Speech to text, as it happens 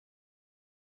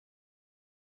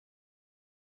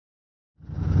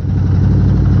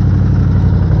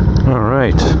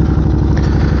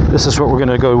This is what we're going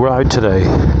to go ride today.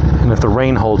 And if the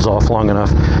rain holds off long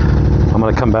enough, I'm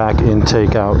going to come back and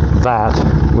take out that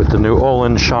with the new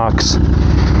Ohlins shocks.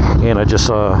 And I just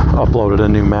uploaded a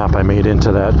new map I made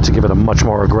into that to give it a much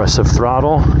more aggressive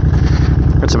throttle.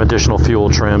 And some additional fuel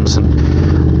trims and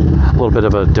a little bit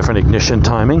of a different ignition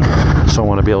timing. So I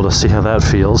want to be able to see how that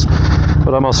feels.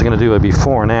 But I'm also going to do a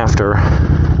before and after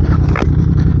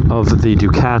of the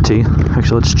Ducati.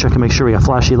 Actually, let's check and make sure we got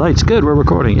flashy lights. Good, we're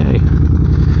recording, yay.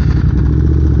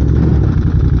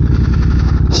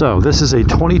 So this is a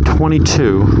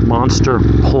 2022 Monster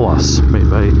Plus made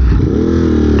by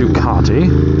Ducati.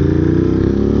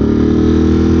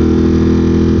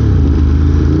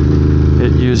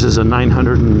 It uses a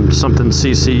 900 and something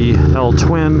cc L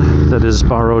twin that is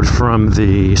borrowed from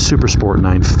the Supersport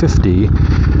 950,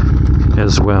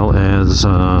 as well as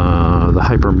the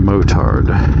Hyper Motard.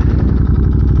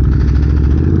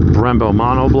 Brembo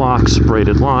monoblocks,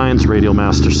 braided lines, radial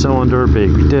master cylinder,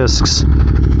 baby discs,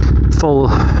 full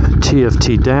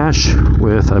TFT dash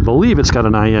with, I believe it's got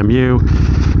an IMU,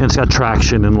 and it's got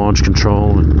traction and launch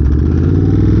control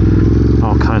and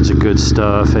all kinds of good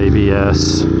stuff,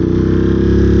 ABS,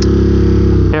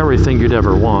 everything you'd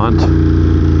ever want.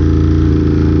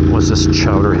 What's this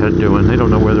chowderhead doing? They don't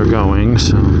know where they're going,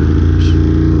 so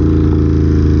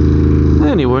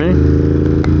anyway,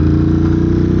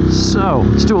 so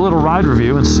let's do a little ride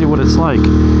review and see what it's like.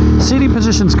 Seating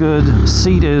position's good.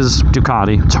 Seat is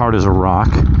Ducati. It's hard as a rock.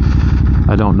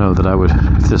 I don't know that I would,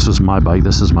 if this was my bike,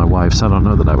 this is my wife's, I don't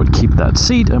know that I would keep that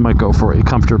seat. I might go for a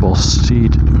comfortable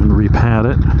seat and repad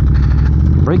it.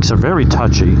 Brakes are very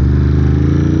touchy.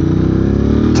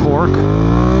 Torque,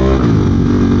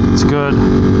 it's good.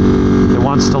 It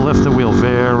wants to lift the wheel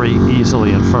very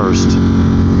easily in first.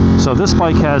 So this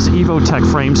bike has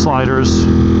EvoTech frame sliders,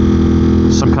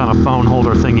 some kind of phone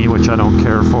holder thingy, which I don't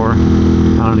care for.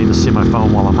 I don't need to see my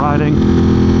phone while I'm riding.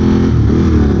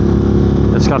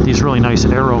 It's got these really nice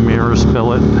aero mirrors,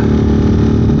 billet.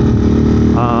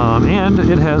 And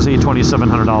it has a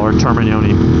 $2,700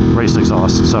 Terminioni race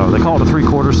exhaust. So they call it a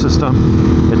 3/4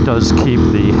 system. It does keep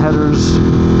the headers,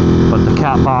 but the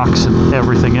cat box and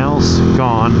everything else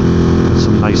gone. With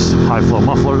some nice high flow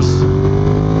mufflers.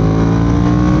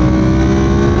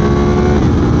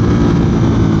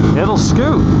 It'll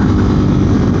scoot.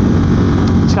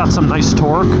 It's got some nice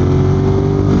torque.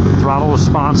 Throttle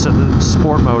response in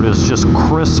sport mode is just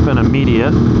crisp and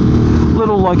immediate.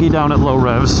 Little luggy down at low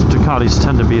revs. Ducatis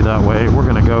tend to be that way. We're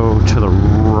going to go to the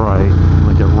right. I'm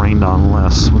going to get rained on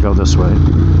less. We'll go this way.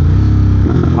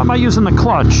 Why am I using the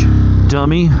clutch,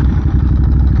 dummy?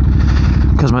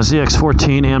 Because my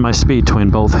ZX14 and my Speed Twin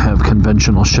both have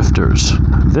conventional shifters.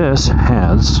 This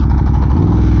has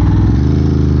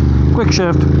quick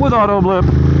shift with auto blip.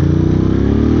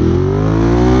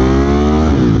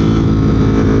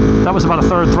 That was about a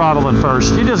third throttle in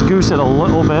first. You just goose it a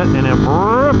little bit and it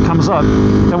comes up.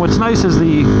 And what's nice is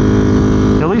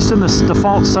at least in the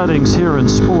default settings here in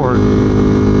Sport,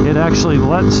 it actually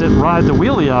lets it ride the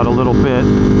wheelie out a little bit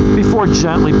before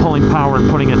gently pulling power and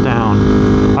putting it down.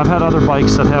 I've had other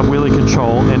bikes that have wheelie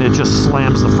control and it just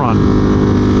slams the front,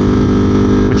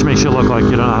 which makes you look like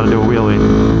you don't know how to do a wheelie.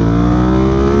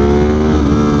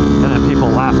 People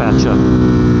laugh at you.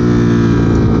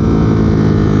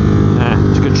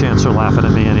 There's a good chance they're laughing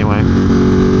at me anyway.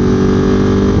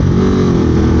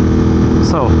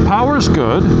 So, power's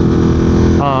good.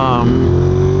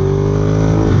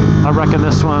 I reckon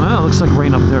this one, it looks like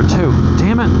rain up there too.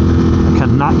 Damn it. I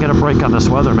cannot get a break on this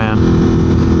weather, man.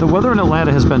 The weather in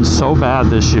Atlanta has been so bad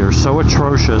this year, so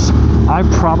atrocious. I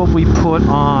probably put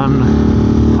on,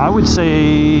 I would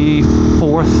say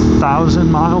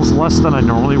 4,000 miles, less than I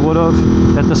normally would have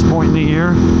at this point in the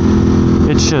year.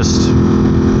 It's just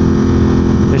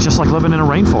like living in a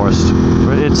rainforest.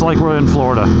 It's like we're in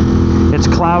Florida. It's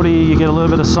cloudy, you get a little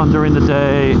bit of sun during the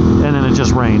day, and then it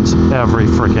just rains every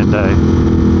freaking day.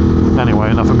 Anyway,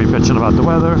 enough of me bitching about the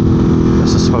weather.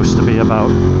 This is supposed to be about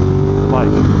the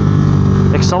bike.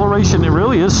 Acceleration, it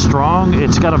really is strong.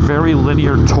 It's got a very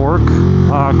linear torque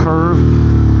curve.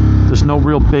 There's no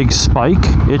real big spike.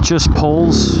 It just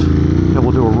pulls. And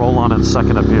we'll do a roll on in a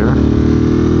second up here.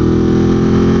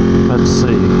 Let's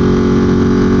see.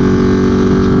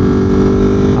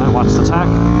 All right, watch the tack.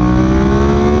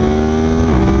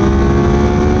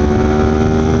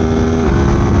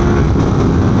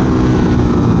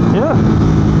 Yeah.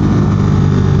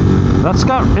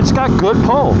 It's got good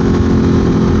pull.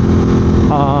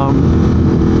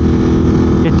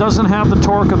 It doesn't have the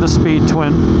torque of the Speed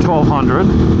Twin 1200.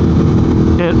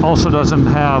 It also doesn't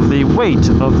have the weight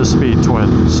of the Speed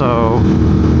Twin. So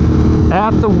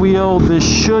at the wheel, this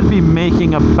should be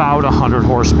making about 100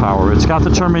 horsepower. It's got the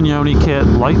Terminioni kit,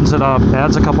 lightens it up,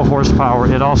 adds a couple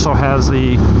horsepower. It also has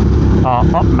the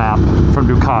up map from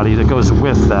Ducati that goes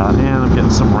with that. And I'm getting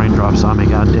some raindrops on me,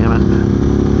 god damn it.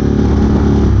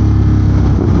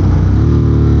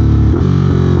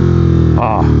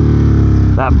 Oh,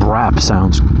 that brap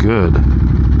sounds good.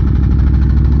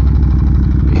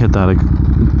 You hit that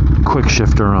quick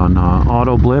shifter on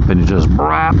auto blip and you just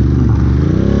brap.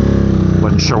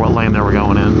 Wasn't sure what lane they were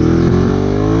going in.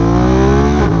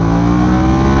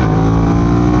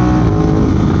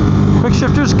 Quick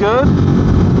shifter's good,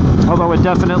 although it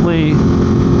definitely,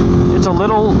 it's a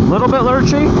little bit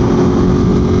lurchy.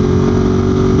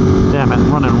 Damn it,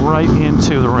 running right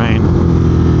into the rain.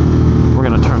 We're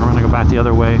gonna turn around and go back the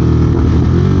other way.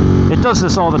 It does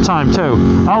this all the time too.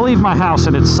 I'll leave my house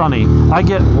and it's sunny. I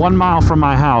get 1 mile from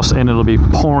my house and it'll be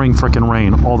pouring frickin'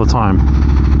 rain all the time.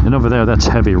 And over there, that's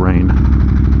heavy rain.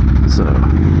 So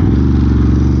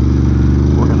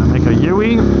we're gonna make a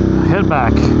U-E, head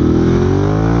back.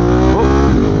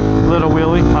 Oh, little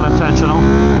wheelie, unintentional.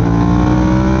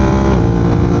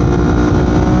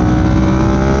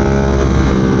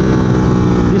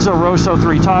 These are Rosso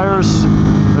 3 tires.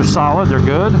 They're solid, they're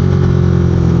good.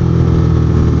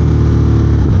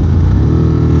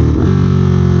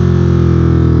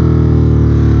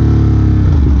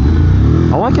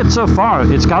 I like it so far.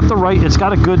 It's got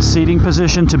a good seating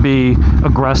position to be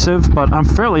aggressive, but I'm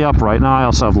fairly upright. Now I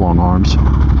also have long arms.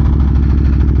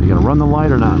 You gonna run the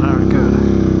light or not? Very good.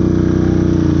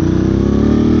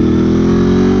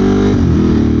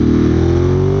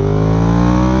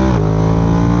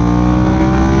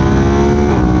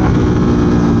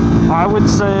 I would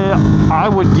say I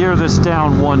would gear this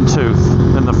down 1 tooth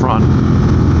in the front.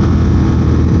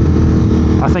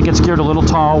 I think it's geared a little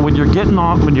tall when you're getting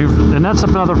off, and that's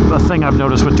another thing I've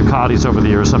noticed with Ducatis over the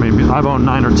years. I mean, I've owned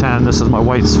 9 or 10. This is my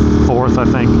wife's 4th, I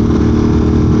think.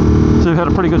 So we've had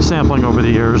a pretty good sampling over the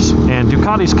years, and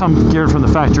Ducatis come geared from the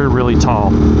factory really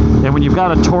tall. And when you've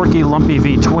got a torquey, lumpy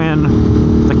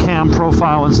V-twin, the cam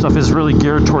profile and stuff is really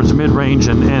geared towards mid-range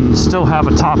and still have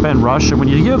a top-end rush. And when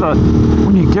you gear a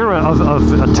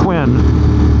twin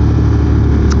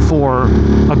for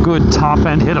a good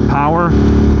top-end hit of power,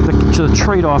 the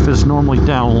trade-off is normally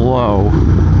down low.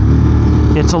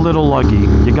 It's a little luggy.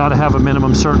 You got to have a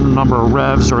minimum certain number of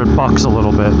revs or it bucks a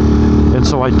little bit. And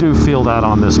so I do feel that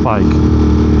on this bike.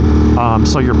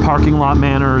 So your parking lot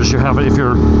manners, if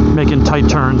you're making tight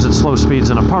turns at slow speeds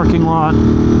in a parking lot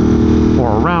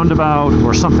or a roundabout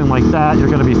or something like that, you're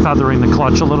going to be feathering the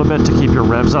clutch a little bit to keep your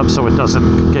revs up so it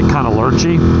doesn't get kind of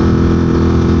lurchy.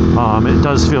 It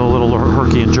does feel a little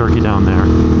herky and jerky down there.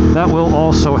 That will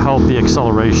also help the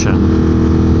acceleration.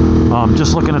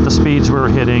 Just looking at the speeds we were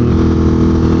hitting,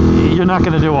 you're not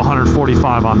going to do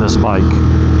 145 on this bike.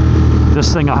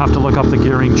 This thing, I'll have to look up the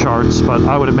gearing charts, but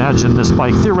I would imagine this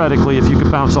bike, theoretically, if you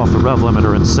could bounce off the rev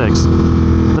limiter in 6,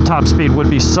 the top speed would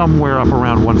be somewhere up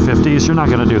around 150s. You're not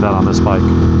going to do that on this bike.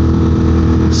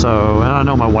 So, and I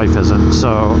know my wife isn't,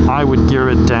 so I would gear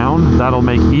it down. That'll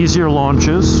make easier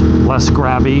launches, less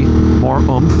grabby, more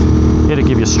oomph. It'll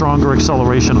give you stronger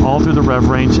acceleration all through the rev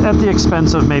range at the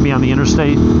expense of maybe on the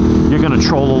interstate, you're going to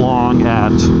troll along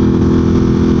at,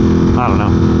 I don't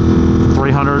know,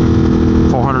 300,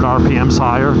 400 RPMs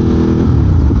higher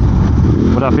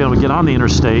without being able to get on the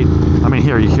interstate. I mean,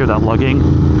 here, you hear that lugging?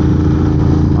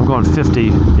 I'm going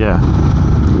 50, yeah.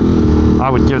 I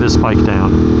would gear this bike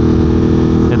down.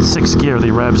 In 6th gear,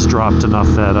 the revs dropped enough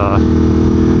that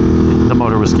the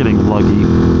motor was getting luggy.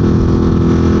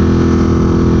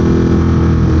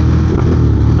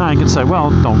 Now you can say, well,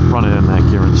 don't run it in that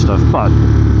gear and stuff, but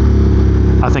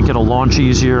I think it'll launch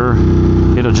easier.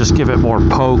 It'll just give it more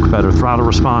poke, better throttle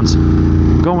response.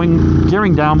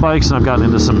 Gearing down bikes, and I've gotten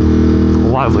into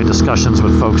some lively discussions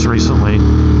with folks recently,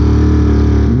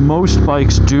 most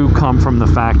bikes do come from the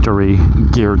factory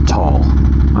geared tall.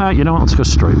 You know what, let's go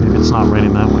straight. Maybe it's not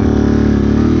raining that way.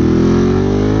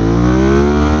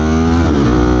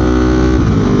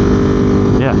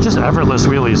 Yeah, just effortless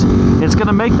wheelies. It's going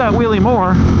to make that wheelie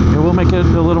more. It will make it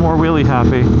a little more wheelie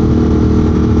happy.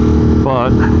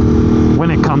 But when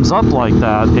it comes up like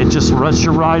that, it just lets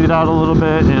you ride it out a little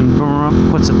bit and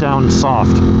puts it down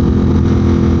soft.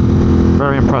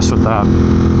 Very impressed with that.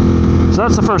 So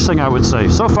that's the first thing I would say.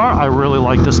 So far, I really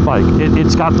like this bike.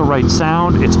 It's got the right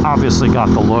sound. It's obviously got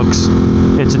the looks.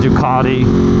 It's a Ducati.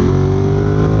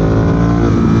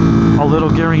 A little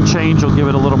gearing change will give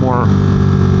it a little more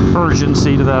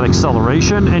urgency to that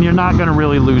acceleration, and you're not going to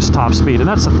really lose top speed. And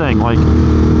that's the thing. Like,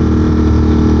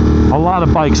 a lot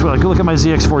of bikes, like look at my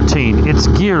ZX14. It's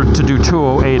geared to do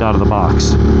 208 out of the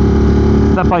box.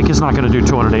 that bike is not going to do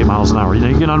 208 miles an hour. You know,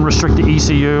 you can unrestrict the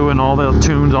ECU and all the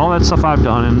tunes, all that stuff I've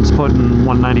done, and it's putting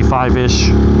 195-ish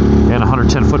and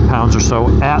 110 foot-pounds or so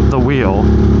at the wheel.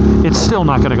 It's still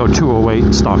not going to go 208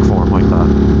 in stock form like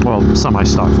that. Well,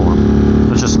 semi-stock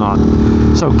form. It's just not.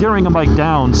 So gearing a bike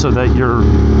down so that you're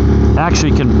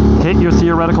actually can hit your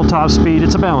theoretical top speed,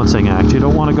 it's a balancing act. You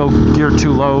don't want to go gear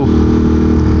too low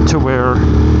to where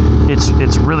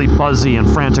it's really buzzy and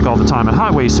frantic all the time at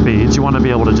highway speeds. You want to be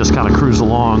able to just kind of cruise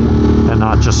along and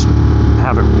not just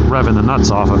have it revving the nuts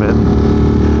off of it,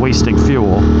 wasting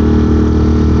fuel.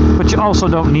 But you also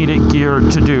don't need it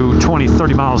geared to do 20,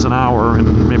 30 miles an hour,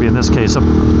 and maybe in this case,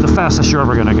 the fastest you're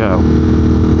ever going to go.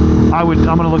 I'm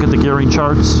going to look at the gearing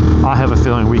charts. I have a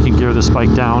feeling we can gear this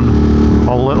bike down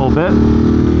a little bit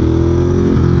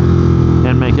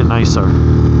and make it nicer.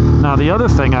 Now, the other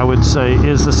thing I would say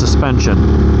is the suspension.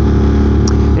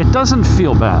 It doesn't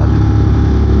feel bad.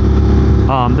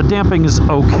 The damping is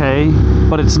okay,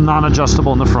 but it's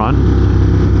non-adjustable in the front.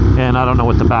 And I don't know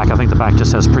what the back, I think the back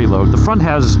just has preload. The front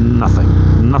has nothing.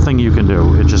 Nothing you can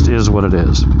do. It just is what it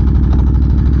is.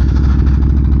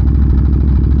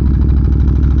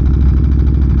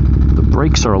 The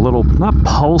brakes are a little, not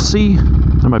pulsy.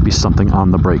 There might be something on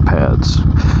the brake pads.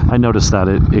 I noticed that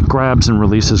it grabs and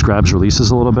releases, grabs,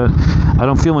 releases a little bit. I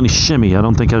don't feel any shimmy. I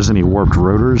don't think there's any warped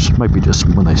rotors. Might be just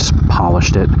when they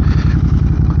polished it.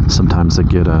 Sometimes they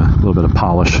get a little bit of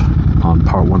polish on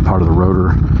one part of the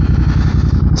rotor.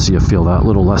 So you feel that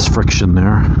little less friction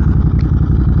there.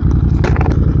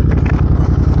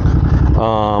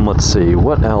 Let's see,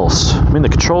 what else? I mean, the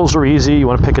controls are easy. You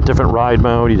want to pick a different ride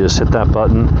mode, you just hit that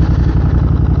button,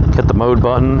 hit the mode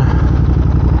button,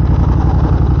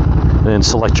 and then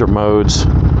select your modes.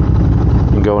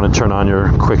 And go in and turn on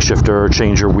your quick shifter,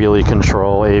 change your wheelie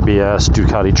control, ABS,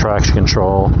 Ducati traction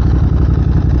control.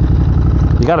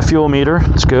 You got a fuel meter,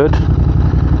 it's good.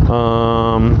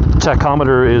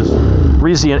 Tachometer is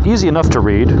easy enough to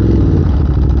read.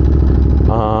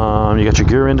 You got your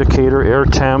gear indicator, air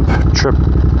temp, trip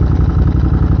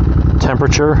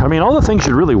temperature. I mean, all the things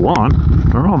you really want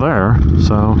are all there.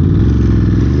 So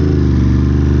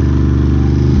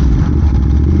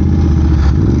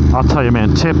I'll tell you,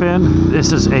 man, tip in,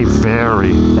 this is a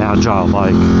very agile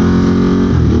bike.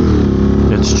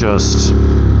 It's just,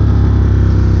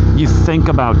 you think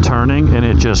about turning and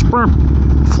it just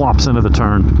flops into the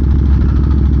turn.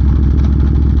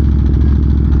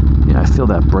 Yeah, I feel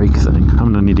that brake thing. I'm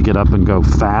going to need to get up and go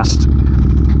fast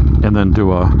and then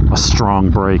do a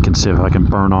strong brake and see if I can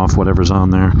burn off whatever's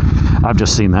on there. I've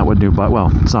just seen that with new bike.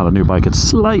 Well, it's not a new bike, it's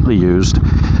slightly used.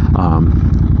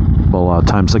 But a lot of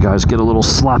times the guys get a little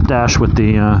slapdash with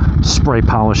the spray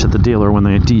polish at the dealer when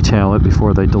they detail it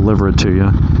before they deliver it to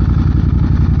you.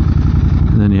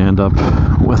 And then you end up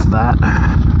with that.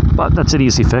 But that's an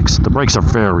easy fix. The brakes are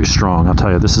very strong. I'll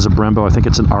tell you, this is a Brembo. I think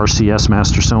it's an RCS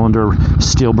master cylinder,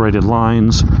 steel braided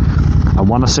lines. I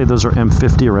want to say those are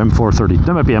M50 or M430.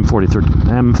 That might be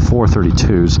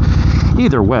M432s.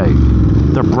 Either way,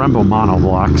 they're Brembo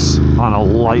monoblocks on a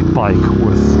light bike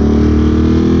with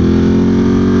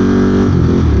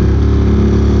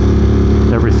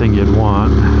everything you'd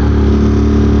want.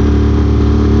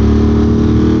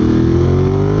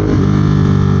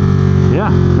 Yeah,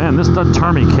 man, the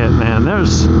Termi kit, man,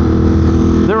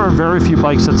 there are very few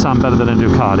bikes that sound better than a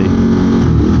Ducati.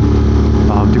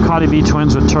 Ducati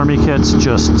V-twins with Termi kits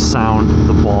just sound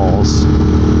the balls.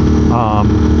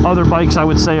 Other bikes I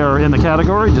would say are in the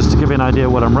category, just to give you an idea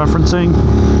of what I'm referencing.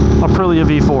 Aprilia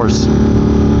V4s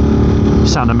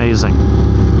sound amazing.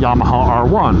 Yamaha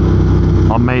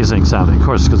R1, amazing sounding, of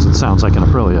course, because it sounds like an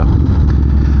Aprilia.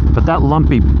 But that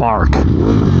lumpy bark,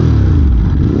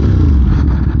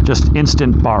 just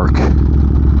instant bark.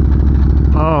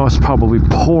 Oh, it's probably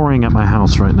pouring at my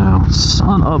house right now.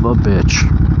 Son of a bitch.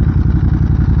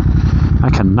 I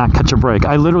cannot catch a break.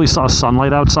 I literally saw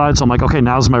sunlight outside, so I'm like, okay,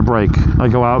 now's my break. I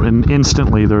go out and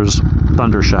instantly there's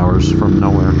thunder showers from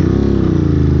nowhere.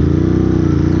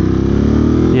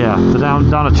 Yeah, the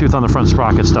down a tooth on the front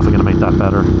sprocket's definitely going to make that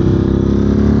better.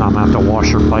 Now I'm going to have to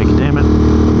wash her bike, damn it.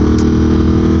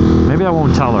 Maybe I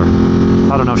won't tell her.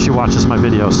 I don't know if she watches my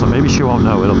videos, so maybe she won't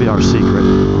know. It'll be our secret.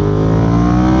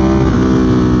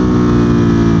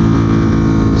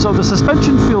 So the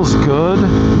suspension feels good,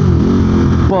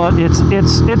 but it's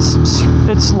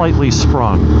slightly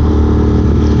sprung.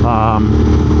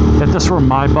 If this were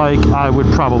my bike, I would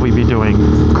probably be doing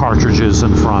cartridges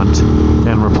in front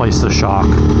and replace the shock.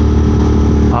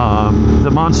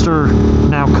 The Monster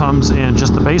now comes in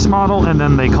just the base model, and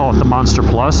then they call it the Monster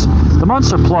Plus. The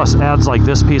Monster Plus adds like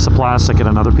this piece of plastic and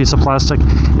another piece of plastic.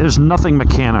 There's nothing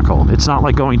mechanical. It's not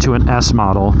like going to an S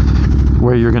model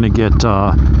where you're going to get,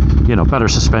 you know, better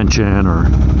suspension or,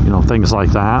 you know, things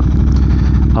like that.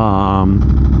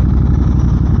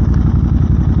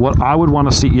 What I would want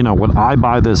to see, you know, when I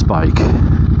buy this bike,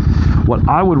 what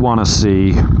I would want to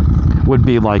see would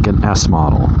be like an S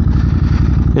model.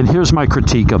 And here's my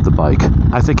critique of the bike.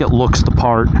 I think it looks the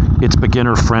part. It's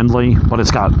beginner friendly, but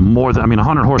it's got more than, I mean,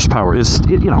 100 horsepower is,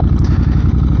 you know,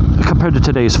 compared to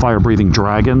today's fire-breathing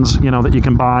dragons, you know, that you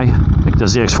can buy, like the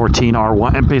ZX14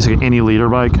 R1, and basically any leader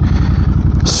bike,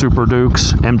 Super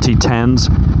Dukes, MT10s.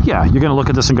 Yeah, you're going to look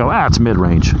at this and go, it's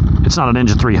mid-range. It's not an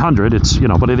Ninja 300, it's, you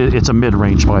know, but it's a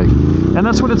mid-range bike. And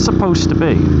that's what it's supposed to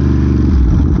be.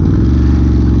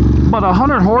 But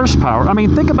 100 horsepower, I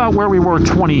mean, think about where we were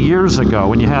 20 years ago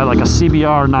when you had like a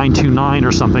CBR 929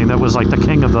 or something that was like the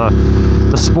king of the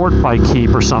sport bike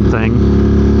heap or something,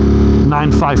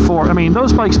 954. I mean,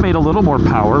 those bikes made a little more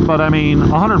power, but I mean,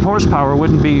 100 horsepower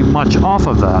wouldn't be much off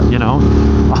of that, you know?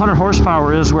 100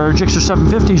 horsepower is where Gixxer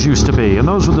 750s used to be, and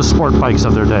those were the sport bikes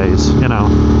of their days, you know?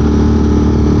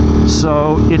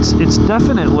 So it's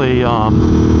definitely,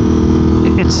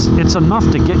 it's enough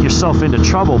to get yourself into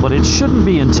trouble, but it shouldn't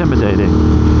be intimidating.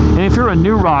 And if you're a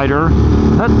new rider,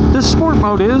 this sport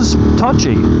mode is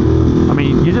touchy. I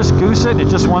mean, you just goose it, it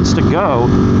just wants to go.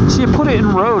 So you put it in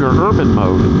road or urban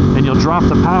mode, and you'll drop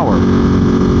the power.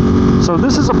 So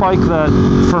this is a bike that,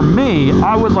 for me,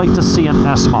 I would like to see an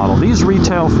S model. These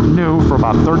retail new for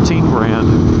about 13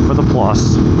 grand for the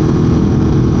Plus.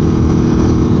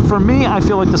 For me, I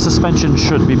feel like the suspension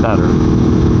should be better.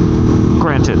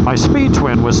 Granted, my Speed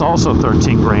Twin was also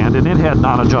 13 grand, and it had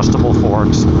non-adjustable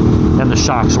forks, and the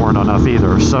shocks weren't enough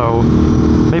either. So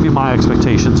maybe my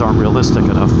expectations aren't realistic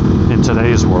enough in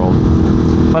today's world.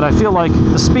 But I feel like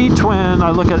the Speed Twin,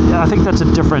 I think that's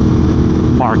a different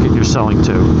market you're selling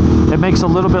to. It makes a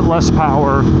little bit less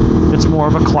power. It's more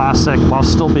of a classic while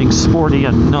still being sporty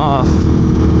enough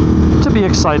to be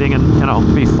exciting and, you know,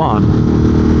 be fun.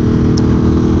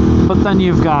 But then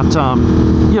you've got,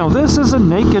 you know, this is a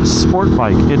naked sport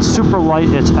bike. It's super light,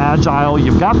 it's agile,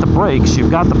 you've got the brakes,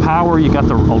 you've got the power, you've got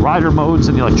the rider modes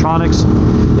and the electronics.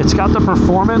 It's got the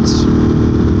performance.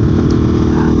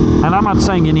 And I'm not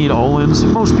saying you need Ohlins.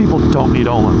 Most people don't need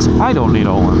Ohlins. I don't need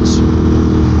Ohlins.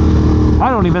 I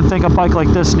don't even think a bike like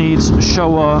this needs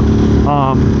Showa,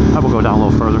 I will go down a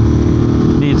little further,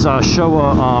 needs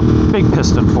Showa big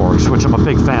piston forks, which I'm a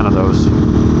big fan of those.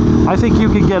 I think you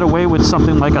could get away with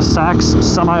something like a Sachs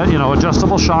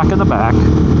adjustable shock in the back.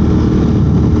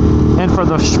 And for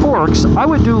the forks, I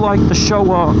would do like the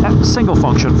Showa single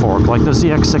function fork, like the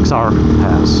ZX6R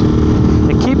has.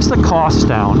 It keeps the cost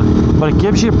down, but it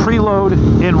gives you preload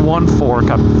in one fork,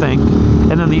 I think,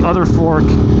 and then the other fork,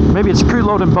 maybe it's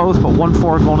preload in both, but one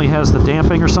fork only has the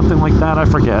damping or something like that, I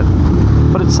forget.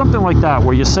 But it's something like that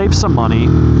where you save some money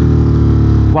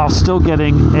while still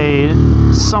getting a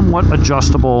somewhat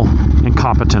adjustable and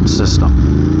competent system.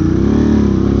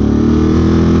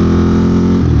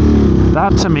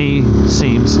 That to me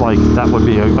seems like that would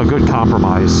be a good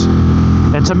compromise.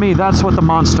 And to me, that's what the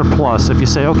Monster Plus, if you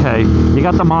say, okay, you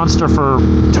got the Monster for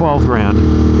 12 grand,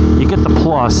 you get the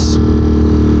Plus,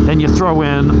 and you throw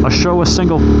in a Showa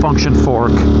single function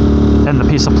fork and the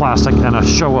piece of plastic and a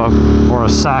Showa or a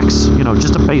Sachs, you know,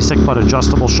 just a basic but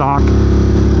adjustable shock,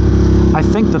 I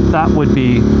think that would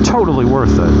be totally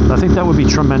worth it. I think that would be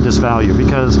tremendous value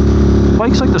because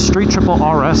bikes like the Street Triple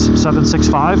RS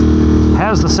 765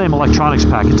 has the same electronics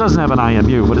pack. It doesn't have an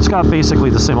IMU, but it's got basically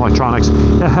the same electronics.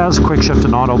 It has quick shift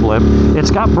and auto blip.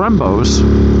 It's got Brembos,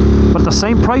 but the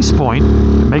same price point.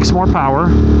 It makes more power,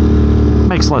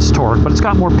 makes less torque, but it's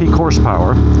got more peak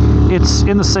horsepower. It's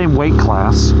in the same weight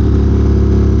class.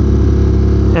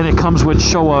 And it comes with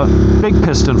Showa big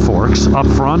piston forks up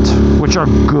front, which are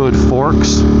good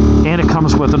forks. And it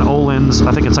comes with an Ohlins,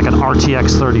 I think it's like an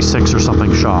RTX 36 or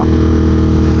something shock.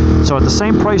 So at the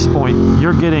same price point,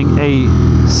 you're getting a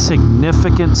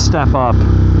significant step up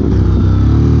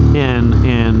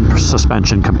in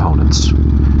suspension components,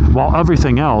 while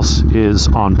everything else is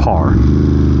on par.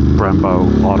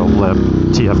 Brembo, auto blip,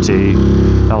 TFT,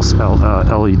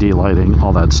 LED lighting,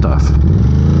 all that stuff.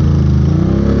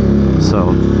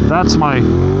 So that's my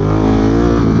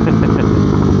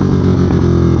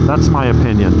that's my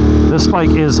opinion. This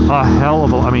bike is a hell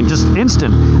of a, I mean, just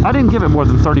instant. I didn't give it more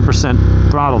than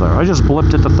 30% throttle there. I just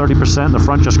blipped it to 30%. The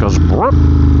front just goes broop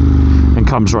and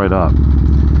comes right up.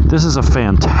 This is a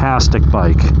fantastic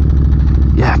bike.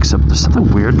 Yeah, except there's something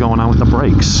weird going on with the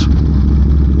brakes.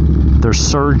 They're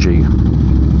surgy.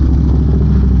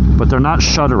 but they're not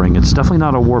shuddering. It's definitely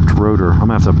not a warped rotor. I'm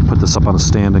going to have to put this up on a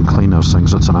stand and clean those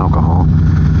things. It's an alcohol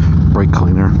brake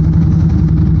cleaner.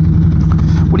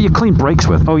 What do you clean brakes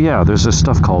with? Oh yeah, there's this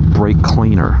stuff called brake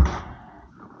cleaner.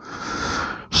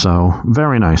 So,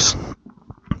 very nice.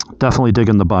 Definitely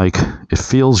digging the bike. It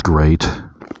feels great.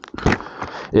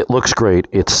 It looks great.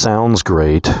 It sounds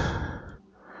great.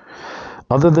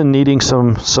 Other than needing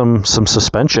some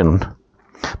suspension.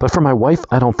 But for my wife,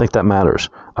 I don't think that matters.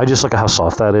 I just look at how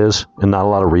soft that is and not a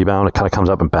lot of rebound. It kind of comes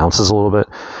up and bounces a little bit.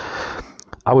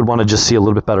 I would want to just see a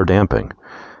little bit better damping.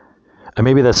 And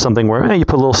maybe that's something where you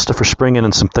put a little stiffer spring in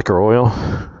and some thicker oil.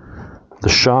 The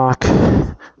shock.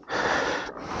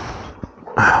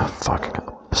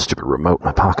 Fuck. Stupid remote in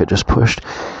my pocket just pushed.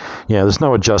 Yeah, there's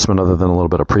no adjustment other than a little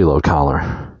bit of preload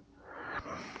collar.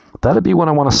 That'd be what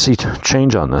I want to see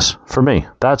change on this. For me.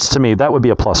 To me, that would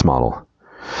be a plus model.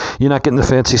 You're not getting the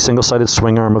fancy single-sided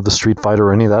swing arm of the Street Fighter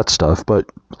or any of that stuff, but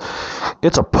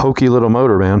it's a pokey little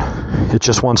motor, man. It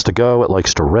just wants to go. It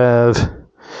likes to rev. A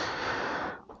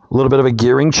little bit of a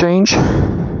gearing change.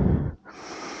 I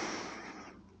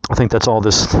think that's all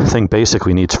this thing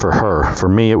basically needs for her. For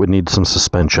me, it would need some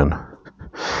suspension.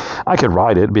 I could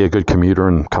ride it, be a good commuter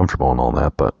and comfortable and all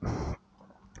that, but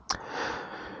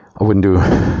I wouldn't do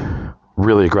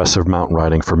really aggressive mountain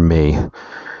riding for me.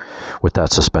 With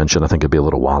that suspension, I think it'd be a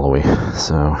little wallowy.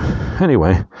 So,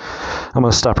 anyway, I'm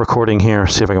going to stop recording here,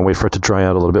 see if I can wait for it to dry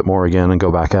out a little bit more again and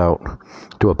go back out,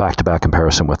 do a back-to-back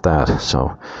comparison with that.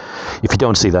 So, if you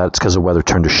don't see that, it's because the weather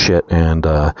turned to shit, and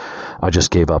I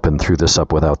just gave up and threw this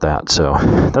up without that. So,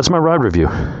 that's my ride review.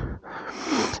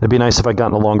 It'd be nice if I'd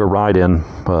gotten a longer ride in,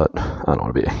 but I don't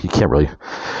want to be, you can't really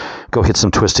go hit some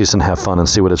twisties and have fun and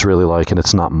see what it's really like, and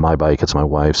it's not my bike, it's my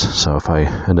wife's. So, if I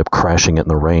end up crashing it in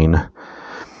the rain,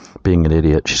 being an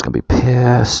idiot, she's going to be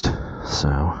pissed.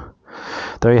 So,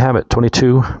 there you have it.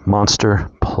 22 Monster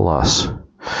Plus.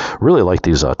 Really like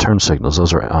these turn signals.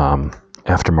 Those are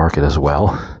aftermarket as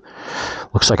well.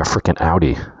 Looks like a freaking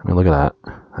Audi. I mean, look at that.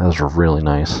 Those are really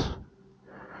nice.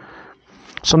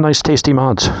 Some nice, tasty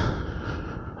mods.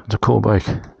 It's a cool bike.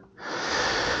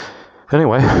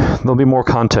 Anyway, there'll be more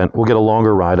content. We'll get a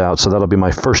longer ride out, so that'll be my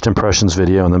first impressions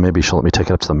video, and then maybe she'll let me take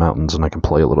it up to the mountains and I can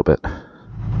play a little bit.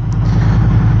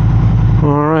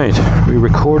 Alright, are we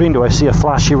recording? Do I see a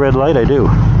flashy red light? I do.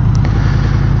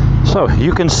 So,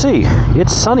 you can see,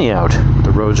 it's sunny out.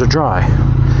 The roads are dry.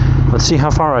 Let's see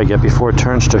how far I get before it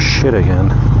turns to shit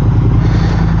again.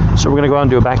 So we're going to go out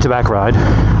and do a back-to-back ride.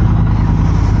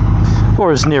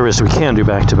 Or as near as we can do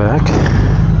back-to-back.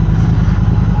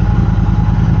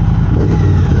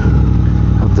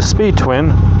 Of the Speed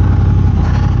Twin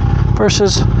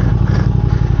versus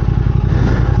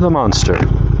the Monster.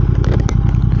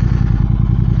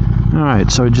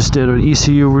 Alright, so I just did an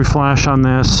ECU reflash on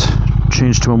this,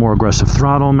 changed to a more aggressive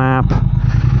throttle map,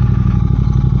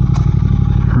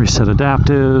 reset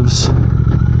adaptives.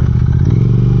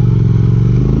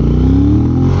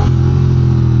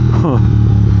 Huh.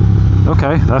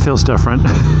 Okay, that feels different.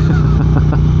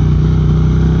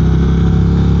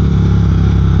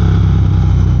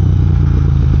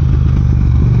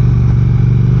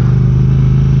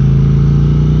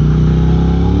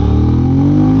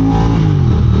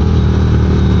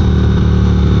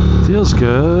 Feels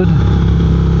good.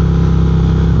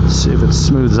 Let's see if it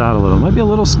smooths out a little. Might be a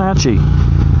little snatchy.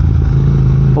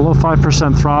 Below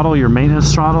 5% throttle, your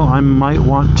maintenance throttle, I might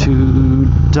want to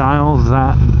dial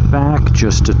that back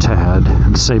just a tad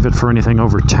and save it for anything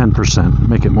over 10%.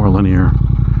 Make it more linear.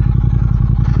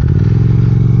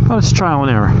 But it's trial and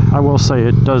error. I will say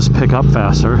it does pick up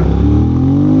faster.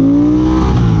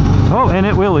 Oh, and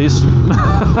it wheelies.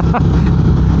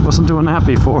 Wasn't doing that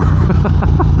before.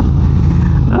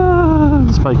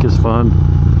 This bike is fun.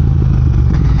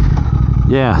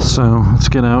 Yeah, so let's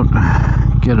get out,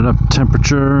 get it up to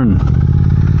temperature, and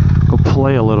go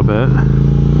play a little bit.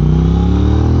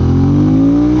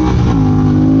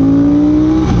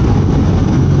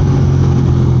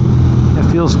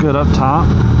 It feels good up top,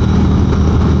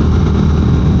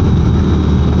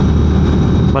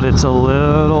 but it's a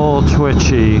little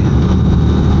twitchy.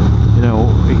 You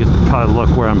know, you can probably look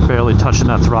where I'm barely touching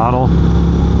that throttle.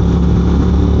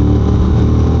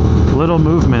 Little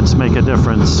movements make a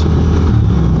difference.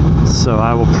 So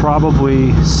I will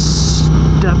probably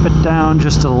step it down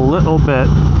just a little bit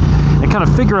and kind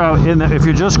of figure out if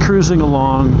you're just cruising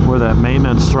along where that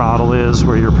maintenance throttle is,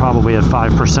 where you're probably at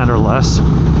 5% or less,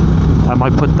 I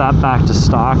might put that back to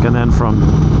stock, and then from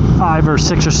 5 or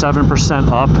 6 or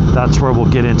 7% up, that's where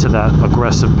we'll get into that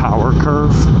aggressive power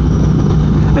curve.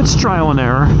 It's trial and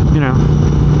error, you know.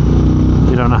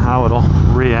 You don't know how it'll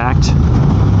react.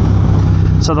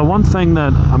 So the one thing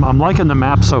that I'm liking the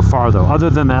map so far, though, other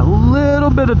than that little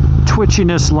bit of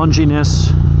twitchiness, lunginess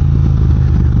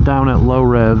down at low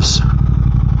revs,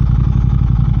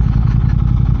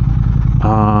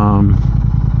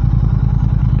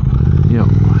 you know,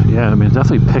 yeah, I mean, it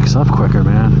definitely picks up quicker,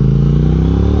 man.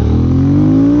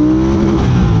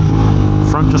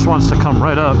 Front just wants to come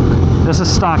right up. This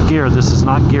is stock gear. This is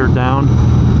not geared down.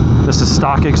 This is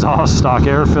stock exhaust, stock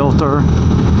air filter.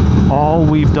 All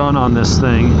we've done on this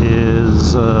thing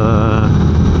is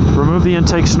remove the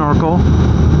intake snorkel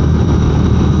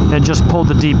and just pulled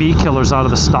the DB killers out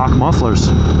of the stock mufflers.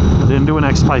 I didn't do an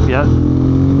X pipe yet.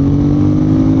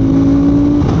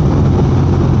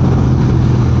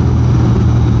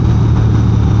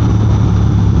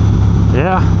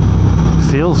 Yeah,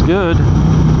 feels good.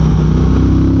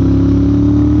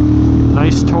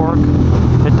 Nice torque.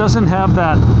 It doesn't have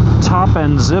that top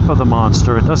end zip of the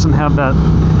monster. It doesn't have that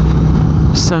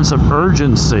sense of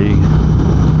urgency.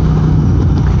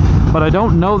 But I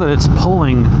don't know that it's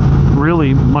pulling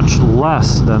really much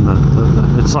less than the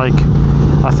it's like,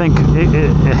 I think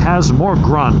it has more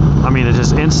grunt. I mean, it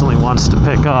just instantly wants to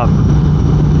pick up.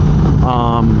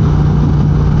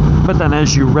 But then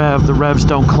as you rev, the revs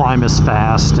don't climb as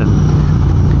fast, and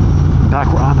back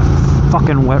we're on the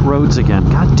fucking wet roads again.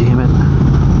 God damn it.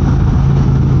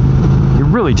 You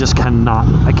really just cannot,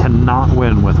 I cannot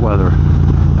win with weather.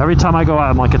 Every time I go out,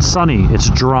 I'm like, it's sunny, it's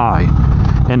dry,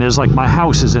 and there's like, my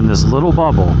house is in this little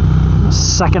bubble. The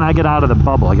second I get out of the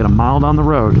bubble, I get a mile down the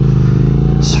road,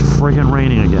 it's friggin'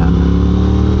 raining again.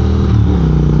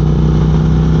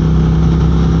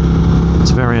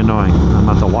 It's very annoying. I'm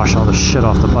about to wash all the shit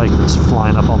off the bike that's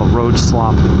flying up all the road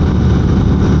slop.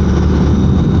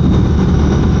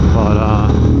 But,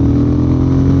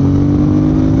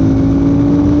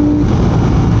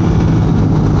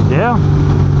 yeah,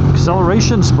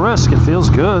 acceleration's brisk. It feels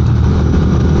good.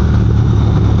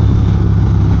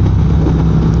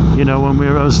 You know, when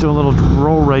I was doing a little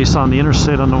roll race on the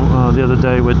interstate on the other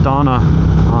day with Donna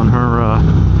on her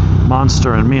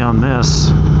Monster and me on this,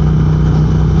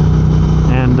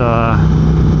 and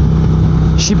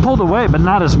she pulled away, but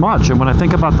not as much. And when I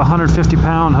think about the 150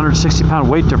 pound, 160 pound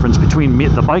weight difference between me,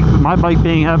 the bike, my bike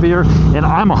being heavier, and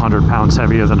I'm 100 pounds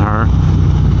heavier than her,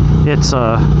 it's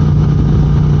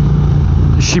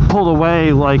she pulled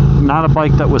away like not a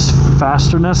bike that was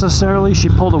faster necessarily. She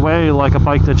pulled away like a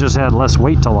bike that just had less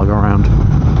weight to lug around.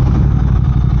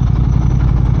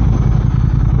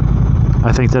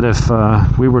 I think that if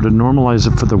we were to normalize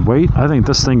it for the weight, I think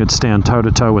this thing would stand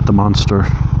toe-to-toe with the Monster.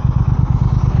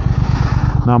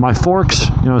 Now my forks,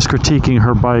 you know, is critiquing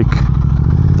her bike.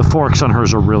 The forks on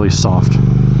hers are really soft.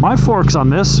 My forks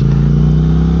on this,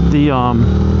 the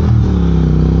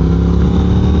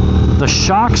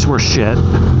shocks were shit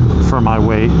for my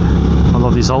weight,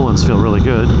 although these Ohlins feel really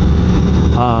good.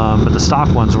 But the stock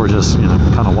ones were just, you know,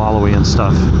 kind of wallowy and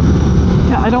stuff.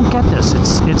 Yeah, I don't get this.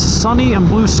 It's sunny and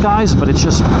blue skies, but it's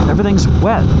just, everything's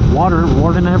wet. Water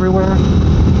everywhere.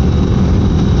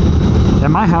 At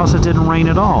my house, it didn't rain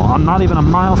at all. I'm not even a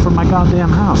mile from my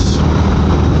goddamn house.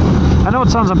 I know it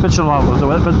sounds I'm bitching a lot with the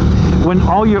weather, but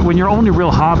when your only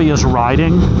real hobby is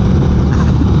riding,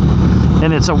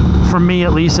 and it's for me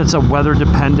at least, it's a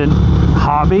weather-dependent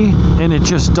hobby, and it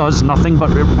just does nothing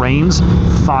but it rains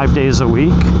 5 days a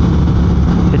week.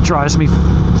 It drives me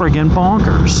friggin'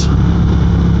 bonkers.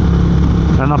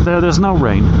 And up there's no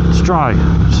rain. It's dry.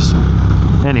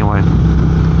 Anyway.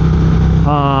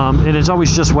 And it's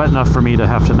always just wet enough for me to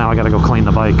have to, now I gotta go clean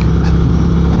the bike.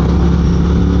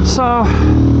 So,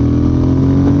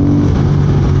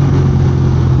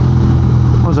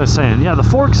 what was I saying? Yeah, the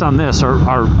forks on this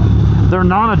they're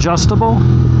non-adjustable,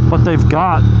 but they've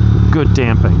got good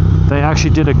damping. They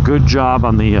actually did a good job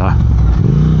on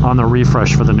the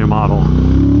refresh for the new model.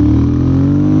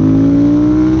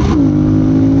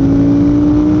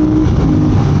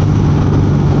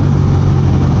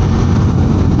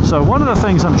 So one of the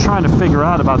things I'm trying to figure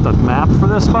out about the map for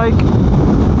this bike,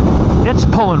 it's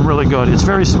pulling really good. It's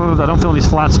very smooth. I don't feel these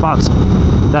flat spots.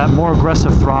 That more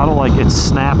aggressive throttle, like it's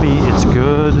snappy, it's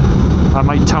good. I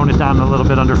might tone it down a little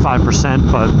bit under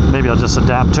 5%, but maybe I'll just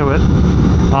adapt to it.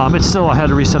 It's still a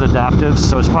head reset adaptive,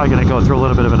 so it's probably going to go through a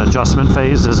little bit of an adjustment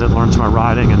phase as it learns my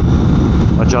riding and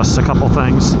adjusts a couple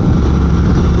things.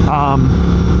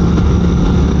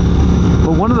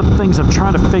 But one of the things I'm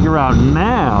trying to figure out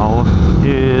now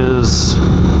is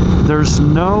there's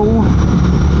no...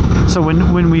 So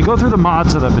when we go through the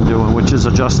mods that I've been doing, which is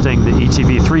adjusting the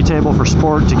ETV3 table for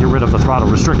sport to get rid of the throttle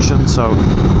restriction, so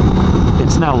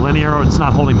it's now linear, it's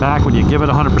not holding back. When you give it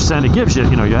 100%, it gives you, you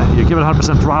give it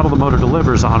 100% throttle, the motor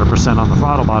delivers 100% on the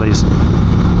throttle bodies.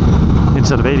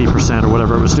 instead of 80% or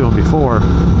whatever it was doing before.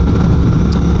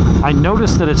 I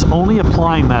noticed that it's only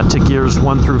applying that to gears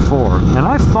 1 through 4. And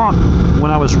I thought when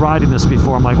I was riding this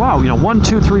before, I'm like, wow, 1,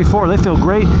 2, 3, 4, they feel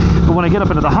great. But when I get up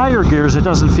into the higher gears, it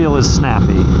doesn't feel as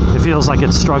snappy. It feels like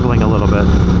it's struggling a little bit.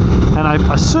 And I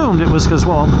assumed it was because,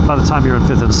 well, by the time you're in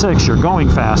 5th and 6th, you're going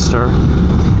faster,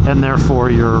 and therefore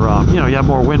you're, you have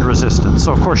more wind resistance.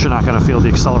 So of course you're not going to feel the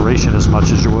acceleration as much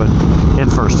as you would in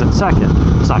 1st and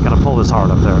 2nd. It's not going to pull as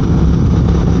hard up there.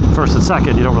 1st and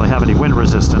 2nd, you don't really have any wind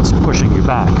resistance pushing you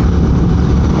back.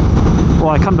 Well,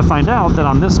 I come to find out that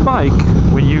on this bike,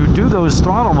 when you do those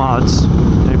throttle mods,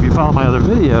 if you follow my other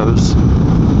videos,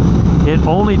 it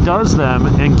only does them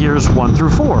in gears 1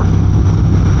 through 4.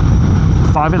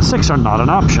 5 and 6 are not an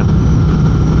option.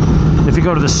 If you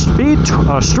go to the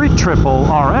Street Triple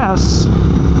RS,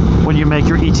 when you make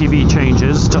your ETV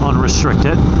changes to unrestrict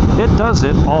it, it does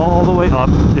it all the way up.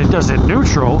 It does it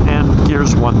neutral and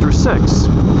gears 1 through 6.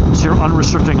 So you're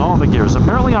unrestricting all the gears.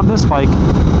 Apparently on this bike,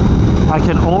 I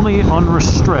can only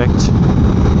unrestrict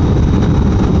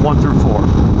 1 through 4.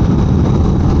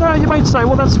 You might say,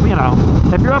 well, that's,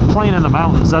 if you're up playing in the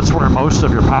mountains, that's where most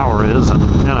of your power is, and,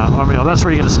 that's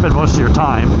where you're going to spend most of your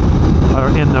time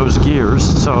in those gears,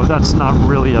 so that's not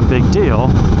really a big deal.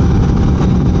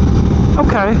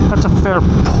 Okay, that's a fair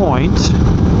point,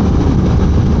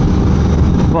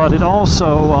 but it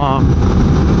also,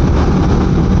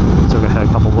 took a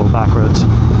couple little back roads.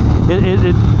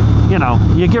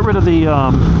 You get rid of the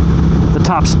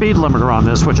top speed limiter on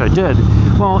this, which I did.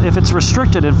 Well, if it's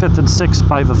restricted in 5th and 6th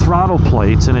by the throttle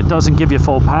plates and it doesn't give you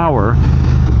full power,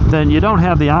 then you don't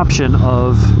have the option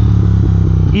of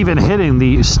even hitting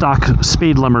the stock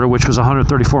speed limiter, which was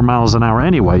 134 miles an hour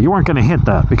anyway. You weren't going to hit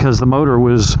that because the motor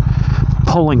was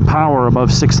pulling power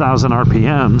above 6,000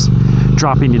 RPMs,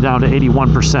 dropping you down to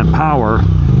 81% power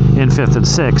in 5th and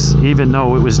 6th, even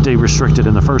though it was de-restricted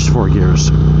in the first 4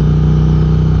 gears.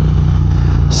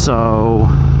 So,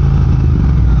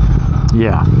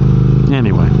 yeah.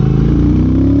 Anyway.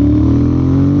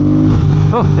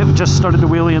 Oh, it just started to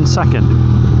wheelie in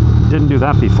 2nd. Didn't do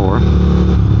that before.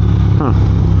 Huh.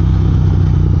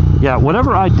 Yeah,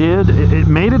 whatever I did, it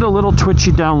made it a little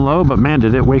twitchy down low, but man,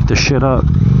 did it wake the shit up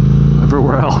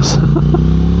everywhere else.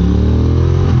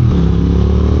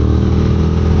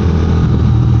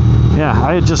 Yeah,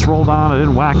 I had just rolled on. I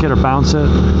didn't whack it or bounce it.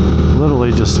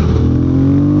 Literally just...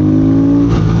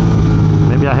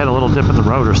 Maybe I had a little dip in the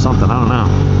road or something. I don't know.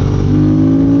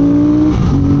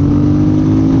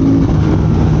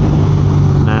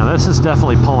 Now, this is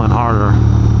definitely pulling harder.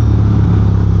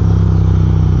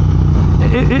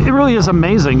 It really is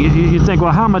amazing. You think,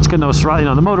 well, how much can those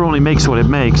throttle? The motor only makes what it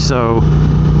makes, so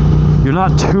you're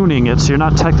not tuning it, so you're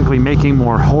not technically making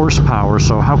more horsepower,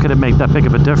 so how could it make that big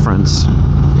of a difference?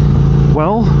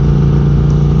 Well,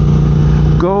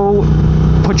 go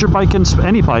put your bike in,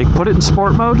 any bike, put it in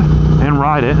sport mode and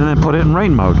ride it, and then put it in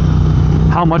rain mode.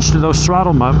 How much do those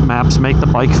throttle maps make the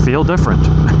bike feel different?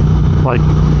 Like,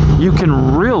 you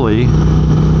can really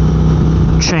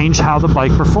change how the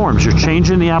bike performs. You're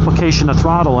changing the application of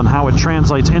throttle and how it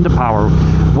translates into power,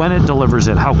 when it delivers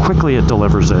it, how quickly it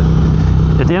delivers it.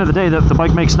 At the end of the day, the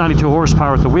bike makes 92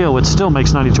 horsepower at the wheel. It still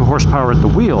makes 92 horsepower at the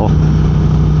wheel.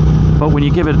 But when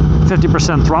you give it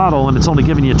 50% throttle and it's only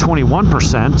giving you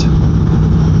 21%,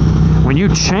 when you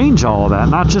change all of that,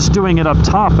 not just doing it up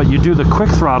top, but you do the quick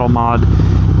throttle mod.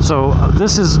 So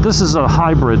this is a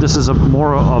hybrid. This is a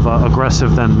more of a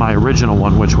aggressive than my original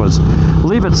one, which was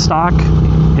leave it stock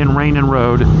in rain and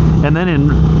road, and then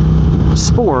in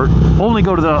sport only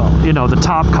go to the the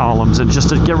top columns and just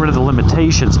to get rid of the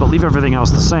limitations, but leave everything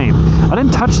else the same. I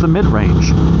didn't touch the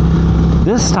mid-range.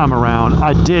 This time around,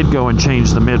 I did go and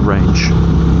change the mid-range,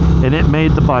 and it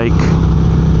made the bike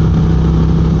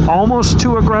almost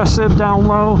too aggressive down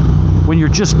low when you're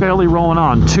just barely rolling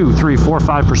on 2, 3, 4,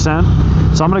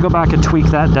 5%. So I'm going to go back and tweak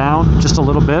that down just a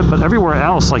little bit, but everywhere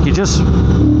else, like you just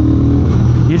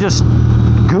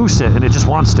goose it and it just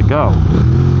wants to go.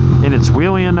 And it's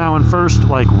wheeling now in first,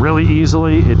 like really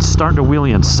easily. It's starting to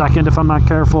wheelie in second if I'm not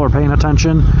careful or paying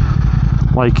attention.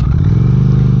 Like,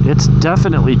 it's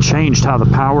definitely changed how the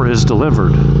power is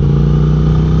delivered.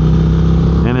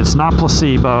 And it's not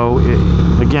placebo.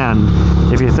 Again,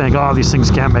 if you think, oh, these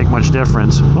things can't make much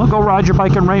difference, well, go ride your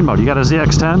bike in rain mode. You got a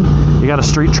ZX10, you got a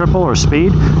Street Triple or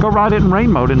Speed, go ride it in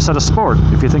rain mode instead of Sport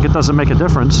if you think it doesn't make a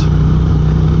difference.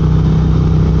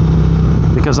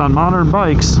 Because on modern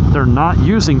bikes, they're not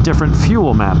using different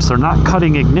fuel maps. They're not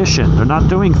cutting ignition. They're not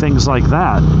doing things like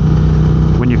that.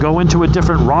 When you go into a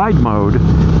different ride mode,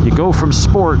 you go from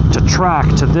sport to track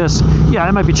to this. Yeah,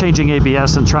 I might be changing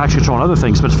ABS and traction control and other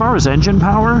things, but as far as engine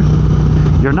power,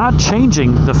 You're not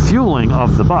changing the fueling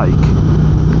of the bike.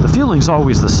 The fueling's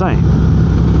always the same.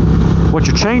 What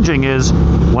you're changing is,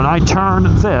 when I turn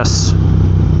this,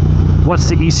 what's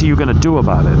the ECU going to do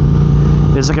about it?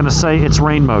 Is it going to say it's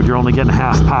rain mode, you're only getting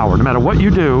half power? No matter what you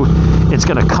do, it's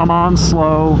going to come on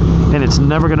slow, and it's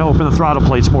never going to open the throttle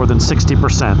plates more than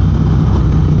 60%.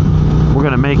 We're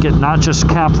going to make it not just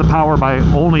cap the power by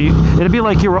only, it'd be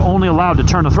like you were only allowed to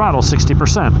turn the throttle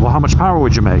 60%. Well, how much power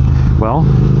would you make? Well,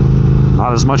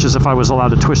 not as much as if I was allowed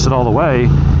to twist it all the way.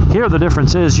 Here, the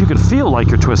difference is you could feel like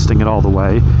you're twisting it all the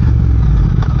way,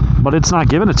 but it's not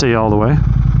giving it to you all the way.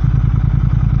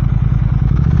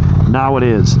 Now it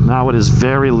is. Now it is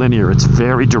very linear. It's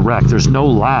very direct. There's no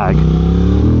lag.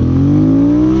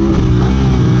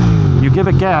 You give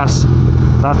it gas,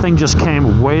 that thing just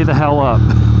came way the hell up.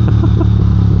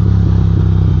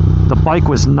 The bike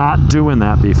was not doing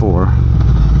that before.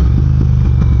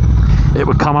 It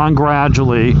would come on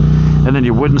gradually, and then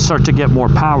you wouldn't start to get more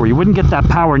power. You wouldn't get that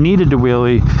power needed to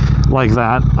wheelie like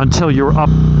that until you're up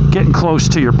getting close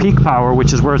to your peak power,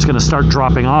 which is where it's going to start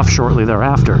dropping off shortly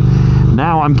thereafter.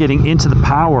 Now I'm getting into the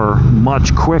power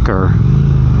much quicker,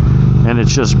 and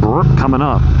it's just coming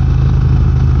up.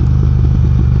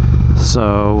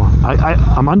 So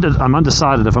I'm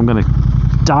undecided if I'm going to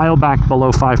dial back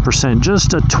below 5%,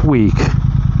 just a tweak,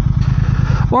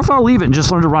 or if I'll leave it and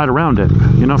just learn to ride around it.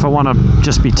 You know, if I want to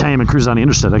just be tame and cruise on the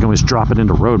interstate, I can always drop it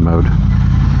into road mode.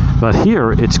 But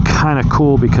here, it's kind of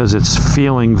cool because it's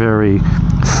feeling very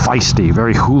feisty,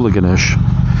 very hooliganish.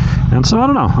 And so, I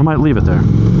don't know, I might leave it there.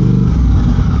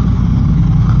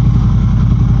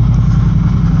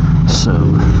 So,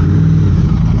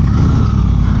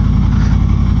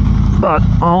 but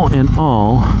all in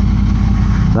all,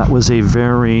 that was a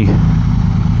very,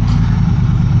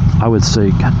 I would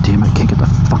say, god damn it, can't get the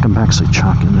fucking backseat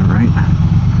chock in there, right?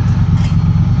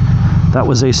 That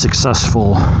was a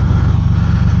successful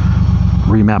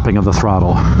remapping of the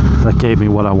throttle. That gave me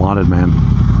what I wanted, man.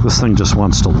 This thing just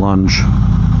wants to lunge.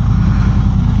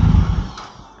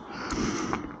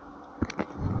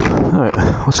 Alright,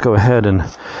 let's go ahead and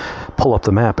pull up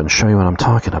the map and show you what I'm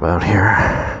talking about here.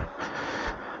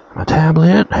 My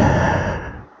tablet.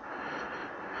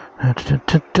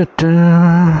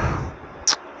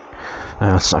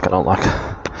 No, it's not going to unlock.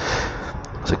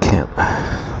 Because I can't.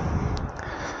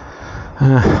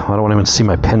 I don't want anyone to see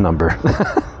my PIN number.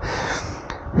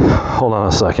 Hold on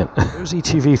a second. There's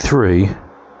ETV3.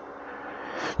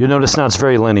 You'll notice now it's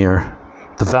very linear.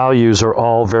 The values are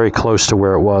all very close to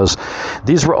where it was.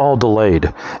 These were all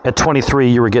delayed. At 23,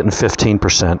 you were getting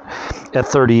 15%. At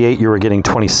 38, you were getting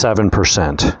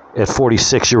 27%. At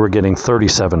 46, you were getting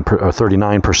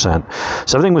 39%.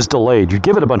 So everything was delayed. You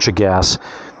give it a bunch of gas,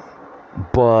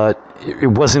 but it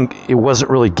wasn't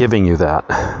really giving you that.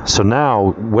 So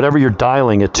now, whatever you're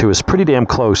dialing it to is pretty damn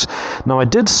close. Now, I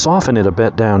did soften it a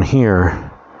bit down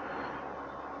here.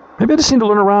 Maybe I just need to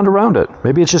learn around it.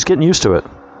 Maybe it's just getting used to it.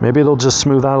 Maybe it'll just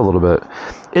smooth out a little bit.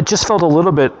 It just felt a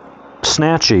little bit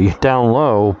snatchy down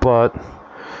low, but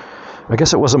I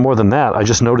guess it wasn't more than that. I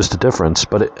just noticed a difference,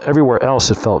 but everywhere else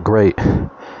it felt great.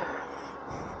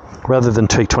 Rather than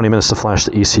take 20 minutes to flash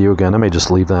the ECU again, I may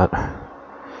just leave that.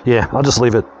 Yeah, I'll just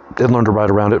leave it and learn to ride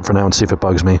around it for now and see if it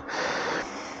bugs me.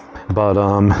 But,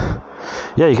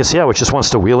 yeah, you can see how it just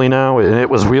wants to wheelie now, and it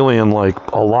was wheeling like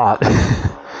a lot.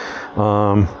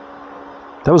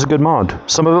 That was a good mod.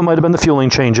 Some of it might have been the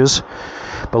fueling changes,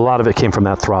 but a lot of it came from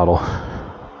that throttle.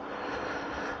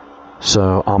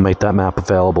 So I'll make that map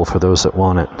available for those that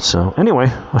want it. So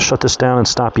anyway, I'll shut this down and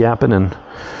stop yapping and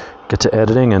get to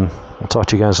editing, and I'll talk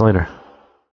to you guys later.